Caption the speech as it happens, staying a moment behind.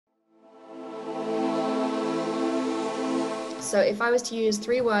So if I was to use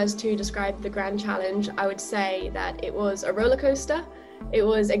 3 words to describe the Grand Challenge, I would say that it was a roller coaster, it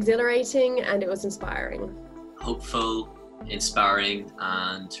was exhilarating, and it was inspiring. Hopeful, inspiring,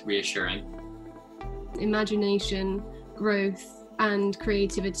 and reassuring. Imagination, growth, and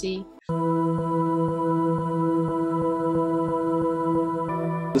creativity.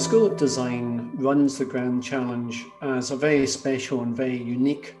 The School of Design runs the Grand Challenge as a very special and very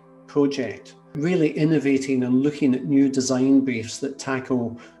unique project, really innovating and looking at new design briefs that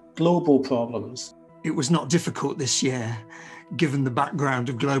tackle global problems. It was not difficult this year, given the background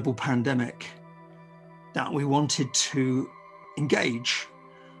of global pandemic, that we wanted to engage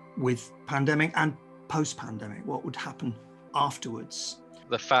with pandemic and post-pandemic, what would happen afterwards.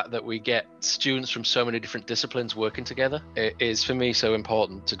 The fact that we get students from so many different disciplines working together is for me so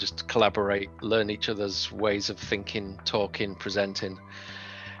important, to just collaborate, learn each other's ways of thinking, talking, presenting.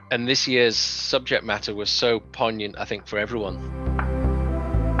 And this year's subject matter was so poignant, I think, for everyone.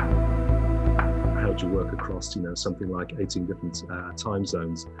 How do you work across, something like 18 different time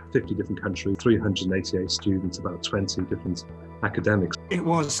zones, 50 different countries, 388 students, about 20 different academics. It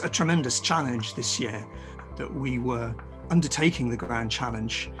was a tremendous challenge this year that we were undertaking the Grand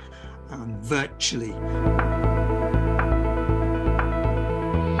Challenge virtually.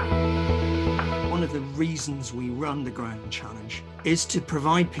 One of the reasons we run the Grand Challenge is to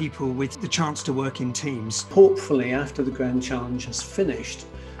provide people with the chance to work in teams. Hopefully, after the Grand Challenge is finished,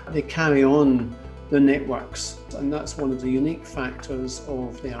 they carry on the networks, and that's one of the unique factors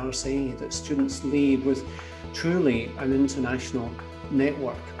of the RCA, that students leave with truly an international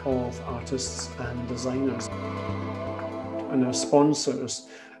network of artists and designers. And our sponsors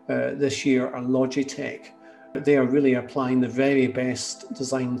this year are Logitech. They are really applying the very best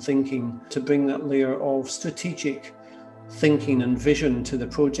design thinking to bring that layer of strategic thinking and vision to the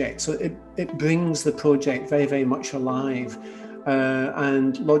project. So it brings the project very, very much alive.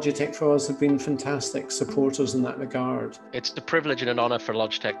 And Logitech for us have been fantastic supporters in that regard. It's a privilege and an honour for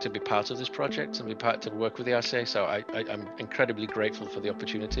Logitech to be part of this project and be part to work with the RCA, so I'm incredibly grateful for the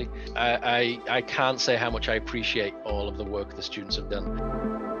opportunity. I can't say how much I appreciate all of the work the students have done.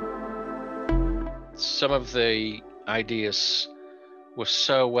 Some of the ideas were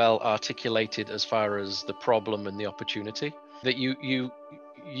so well articulated as far as the problem and the opportunity that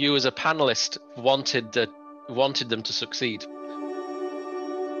you as a panelist wanted them to succeed.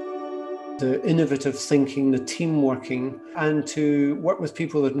 The innovative thinking, the team working, and to work with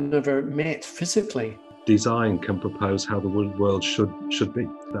people that have never met physically. Design can propose how the world should be.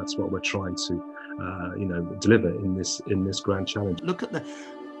 That's what we're trying to deliver in this Grand Challenge. Look at the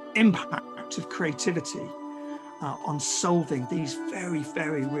impact of creativity on solving these very,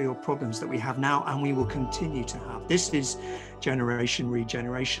 very real problems that we have now and we will continue to have. This is generation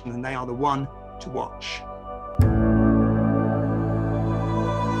regeneration, and they are the one to watch.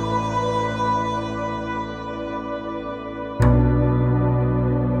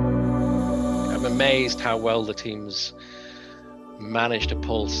 I'm amazed how well the teams managed to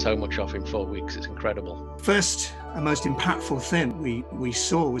pull so much off in 4 weeks. It's incredible. First and most impactful thing we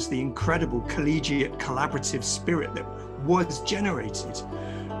saw was the incredible collegiate collaborative spirit that was generated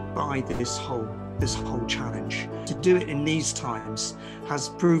by this whole challenge. To do it in these times has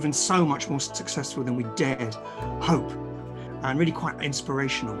proven so much more successful than we dared hope, and really quite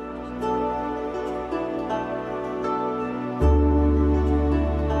inspirational.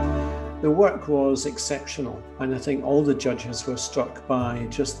 The work was exceptional, and I think all the judges were struck by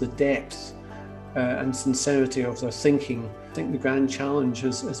just the depth and sincerity of their thinking. I think the Grand Challenge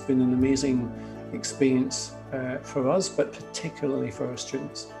has been an amazing experience for us, but particularly for our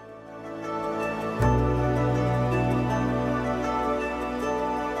students.